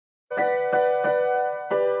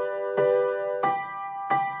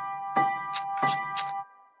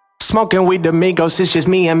Smoking with the Migos, it's just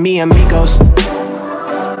me and amigos.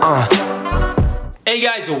 Hey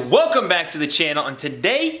guys, welcome back to the channel, and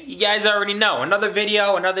today, you guys already know, another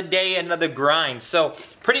video, another day, another grind. So,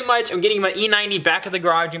 pretty much, I'm getting my E90 back at the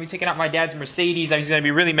garage. I'm gonna be taking out my dad's Mercedes. He's gonna be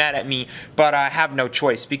really mad at me, but I have no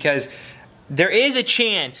choice, because there is a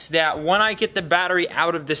chance that when I get the battery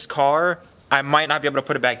out of this car, I might not be able to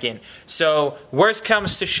put it back in. So, worst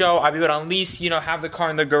comes to show, I'll be able to at least, have the car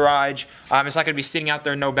in the garage. It's not going to be sitting out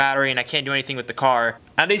there, no battery, and I can't do anything with the car.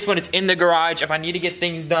 At least when it's in the garage, if I need to get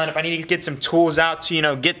things done, if I need to get some tools out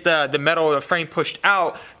to, get the metal or the frame pushed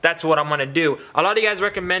out, that's what I'm going to do. A lot of you guys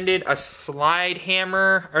recommended a slide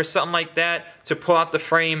hammer or something like that to pull out the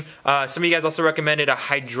frame. Some of you guys also recommended a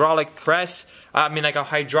hydraulic press. Like a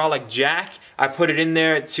hydraulic jack. I put it in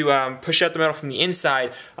there to push out the metal from the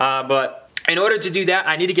inside, but in order to do that,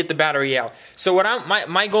 I need to get the battery out. So what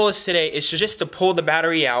my goal is today is just to pull the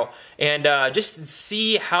battery out and just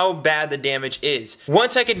see how bad the damage is.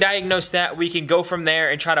 Once I can diagnose that, we can go from there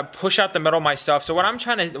and try to push out the metal myself. So what I'm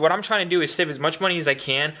trying to do is save as much money as I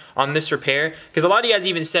can on this repair, because a lot of you guys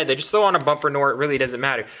even said that just throw on a bumper, Nour, it really doesn't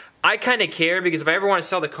matter. I kind of care, because if I ever want to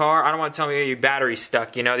sell the car, I don't want to tell me, oh, your battery's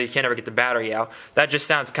stuck, that you can't ever get the battery out. That just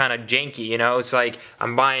sounds kind of janky, It's like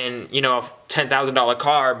I'm buying, a $10,000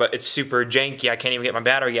 car, but it's super janky. I can't even get my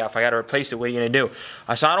battery out. If I got to replace it, what are you gonna do?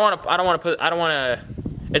 So I don't want to.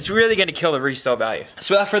 It's really gonna kill the resale value.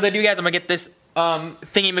 So without further ado, guys, I'm gonna get this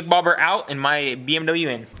thingy McBobber out and my BMW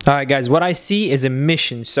in. All right, guys, what I see is a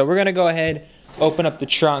mission. So we're gonna go ahead, open up the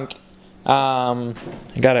trunk. I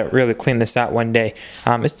gotta really clean this out one day.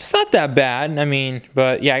 It's not that bad,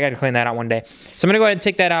 but yeah, I gotta clean that out one day. So I'm gonna go ahead and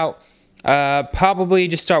take that out, probably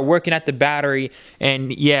just start working at the battery,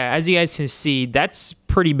 and yeah, as you guys can see, that's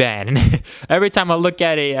pretty bad. And every time I look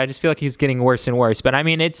at it, I just feel like it's getting worse and worse, but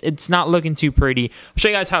it's not looking too pretty. I'll show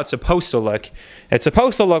you guys how it's supposed to look. It's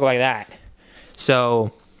supposed to look like that.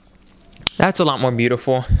 So that's a lot more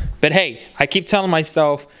beautiful. But hey, I keep telling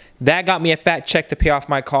myself, that got me a fat check to pay off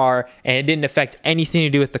my car, and it didn't affect anything to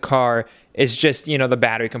do with the car. It's just, the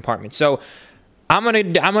battery compartment. So I'm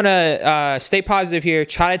gonna stay positive here,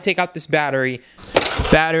 try to take out this battery.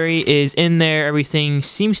 Battery is in there, everything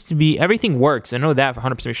works. I know that for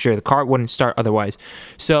 100% sure. The car wouldn't start otherwise.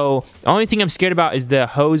 So the only thing I'm scared about is the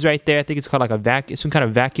hose right there. I think it's called like some kind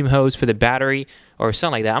of vacuum hose for the battery or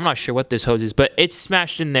something like that. I'm not sure what this hose is, but it's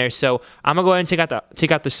smashed in there. So I'm gonna go ahead and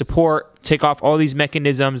take out the support, take off all these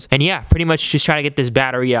mechanisms, and yeah, pretty much just try to get this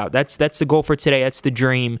battery out. That's the goal for today. That's the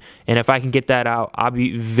dream. And if I can get that out, I'll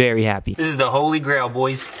be very happy. This is the holy grail,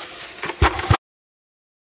 boys.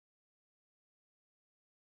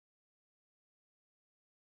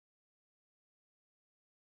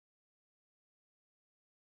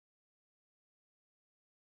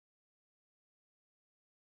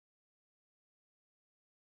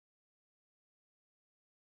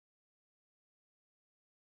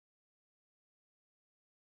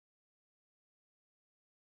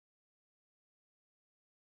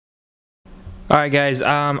 Alright guys,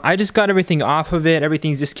 I just got everything off of it,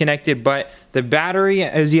 everything's disconnected, but the battery,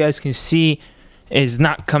 as you guys can see, is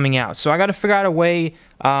not coming out. So I gotta figure out a way, if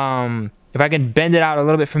I can bend it out a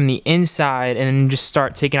little bit from the inside and then just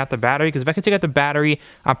start taking out the battery, because if I can take out the battery,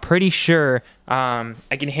 I'm pretty sure I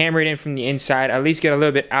can hammer it in from the inside, at least get a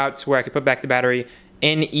little bit out to where I can put back the battery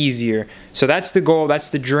in easier. So that's the goal, that's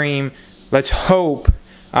the dream. Let's hope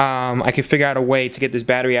I can figure out a way to get this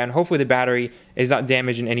battery out, and hopefully the battery is not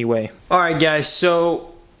damaged in any way. Alright guys,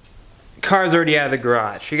 so car's already out of the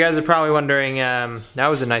garage. You guys are probably wondering, that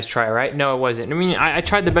was a nice try, right? No, it wasn't. I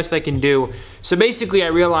tried the best I can do. So basically I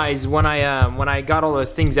realized when I got all the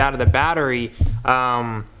things out of the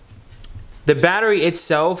battery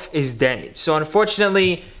itself is dented. So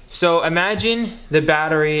unfortunately, imagine the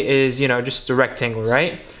battery is, just a rectangle,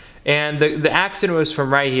 right? And the accident was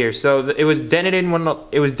from right here, so it was dented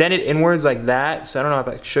inwards like that. So I don't know if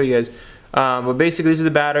I can show you guys, but basically this is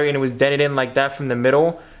the battery, and it was dented in like that from the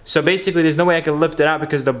middle. So basically there's no way I can lift it out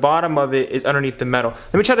because the bottom of it is underneath the metal.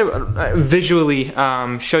 Let me try to visually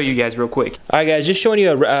show you guys real quick. Alright guys, just showing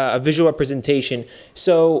you a visual representation.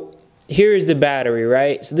 So here is the battery,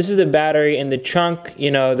 right? So this is the battery, and the trunk,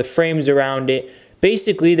 the frames around it.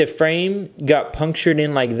 Basically the frame got punctured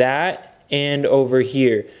in like that and over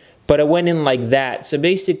here, but it went in like that. So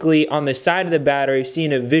basically on the side of the battery,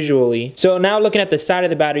 seeing it visually. So now looking at the side of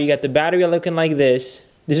the battery, you got the battery looking like this.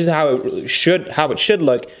 This is how it should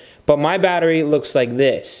look, but my battery looks like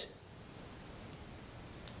this.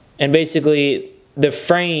 And basically the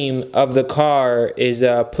frame of the car is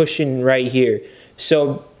pushing right here.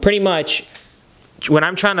 So pretty much when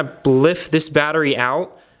I'm trying to lift this battery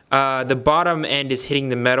out, the bottom end is hitting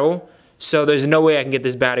the metal. So there's no way I can get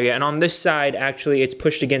this battery out. And on this side, actually, it's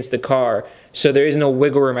pushed against the car. So there is no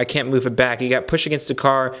wiggle room. I can't move it back. It got pushed against the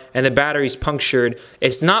car, and the battery's punctured.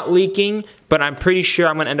 It's not leaking, but I'm pretty sure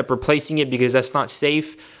I'm going to end up replacing it because that's not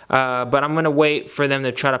safe. But I'm going to wait for them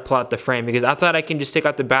to try to pull out the frame because I thought I can just take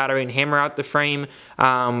out the battery and hammer out the frame.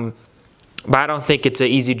 But I don't think it's an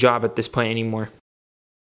easy job at this point anymore.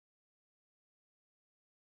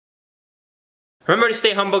 Remember to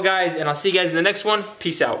stay humble, guys, and I'll see you guys in the next one.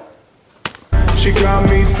 Peace out. She got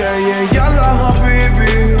me saying, Yalla,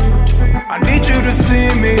 baby, I need you to see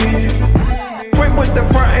me. Quit with the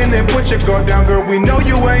front and then put your guard down, girl, we know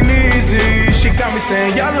you ain't easy. She got me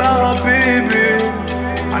saying, Yalla, baby,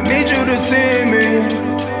 I need you to see me.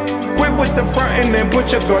 Quit with the front and then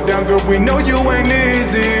put your guard down, girl, we know you ain't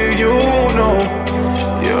easy. You know,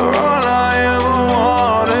 you're all